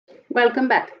Welcome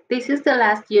back. This is the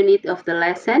last unit of the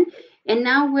lesson, and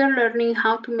now we're learning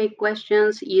how to make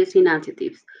questions using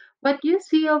adjectives. What you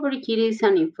see over here is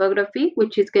an infographic,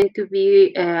 which is going to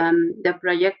be the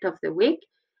project of the week.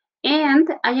 And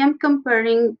I am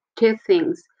comparing two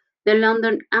things, the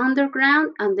London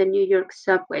Underground and the New York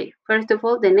subway. First of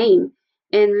all, the name.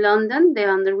 In London, the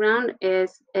Underground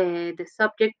is the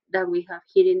subject that we have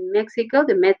here in Mexico,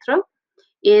 the metro.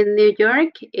 In New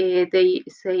York, they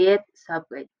say it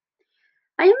subway.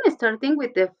 I am starting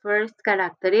with the first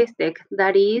characteristic,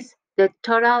 that is the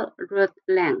total route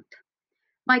length.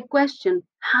 My question,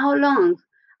 how long?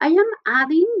 I am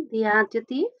adding the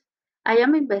adjective. I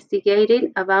am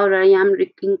investigating about, I am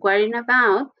inquiring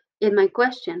about in my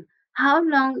question, how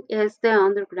long is the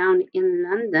underground in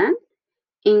London?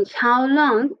 And how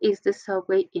long is the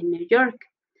subway in New York?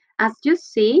 As you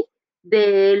see,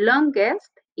 the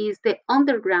longest is the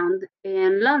underground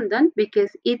in London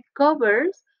because it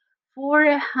covers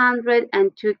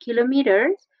 402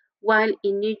 kilometers, while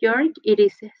in New York it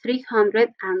is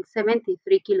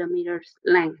 373 kilometers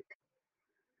length.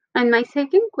 And my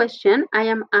second question, I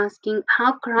am asking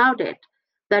how crowded,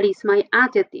 that is my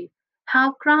adjective.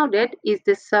 How crowded is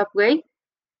the subway?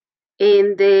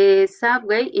 And the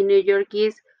subway in New York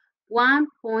is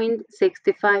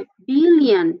 1.65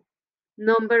 billion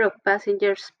number of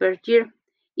passengers per year.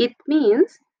 It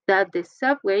means that the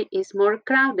subway is more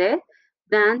crowded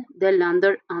than the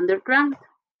London Underground.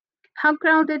 How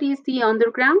crowded is the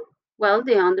underground? Well,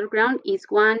 the underground is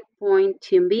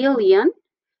 1.2 billion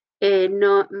a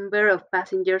number of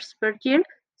passengers per year,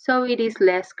 so it is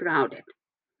less crowded.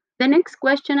 The next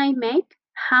question I make,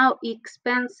 how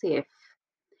expensive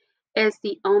is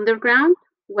the underground?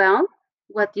 Well,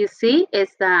 what you see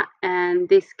is that in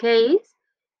this case,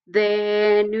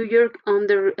 the New York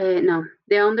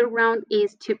the underground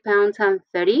is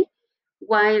 £2.30,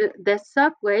 while the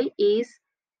subway is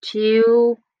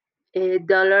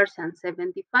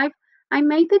 $2.75. I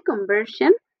made the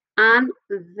conversion, and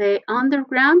the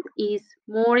underground is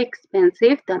more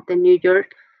expensive than the New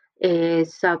York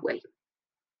subway.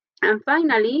 And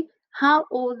finally, how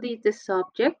old is the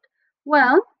subject?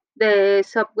 Well, the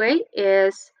subway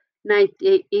is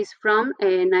from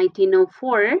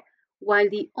 1904, while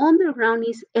the underground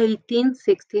is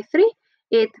 1863.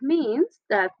 It means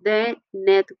that the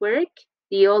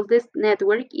oldest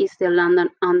network, is the London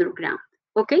Underground.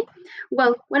 Okay?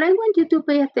 Well, what I want you to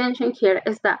pay attention here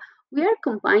is that we are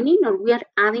combining, or we are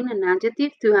adding an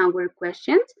adjective to our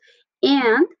questions,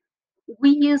 and we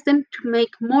use them to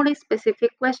make more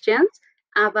specific questions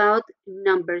about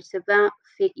numbers, about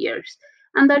figures.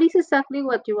 And that is exactly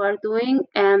what you are doing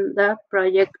in the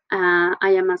project I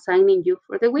am assigning you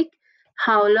for the week.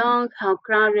 How long, how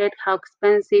crowded, how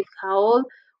expensive, how old.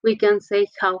 We can say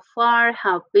how far,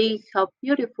 how big, how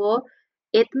beautiful.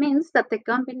 It means that the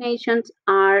combinations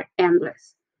are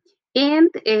endless.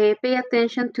 And pay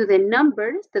attention to the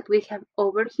numbers that we have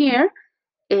over here,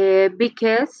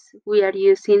 because we are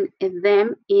using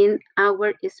them in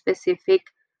our specific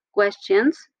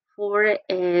questions for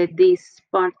this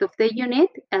part of the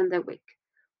unit and the week.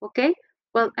 Okay,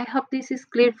 well, I hope this is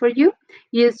clear for you.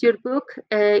 Use your book,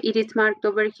 it is marked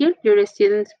over here, your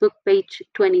student's book page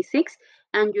 26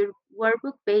 and your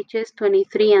workbook pages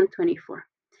 23 and 24.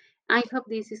 I hope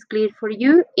this is clear for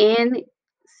you, and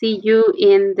see you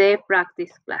in the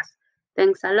practice class.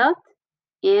 Thanks a lot,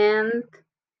 and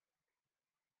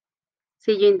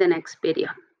see you in the next video.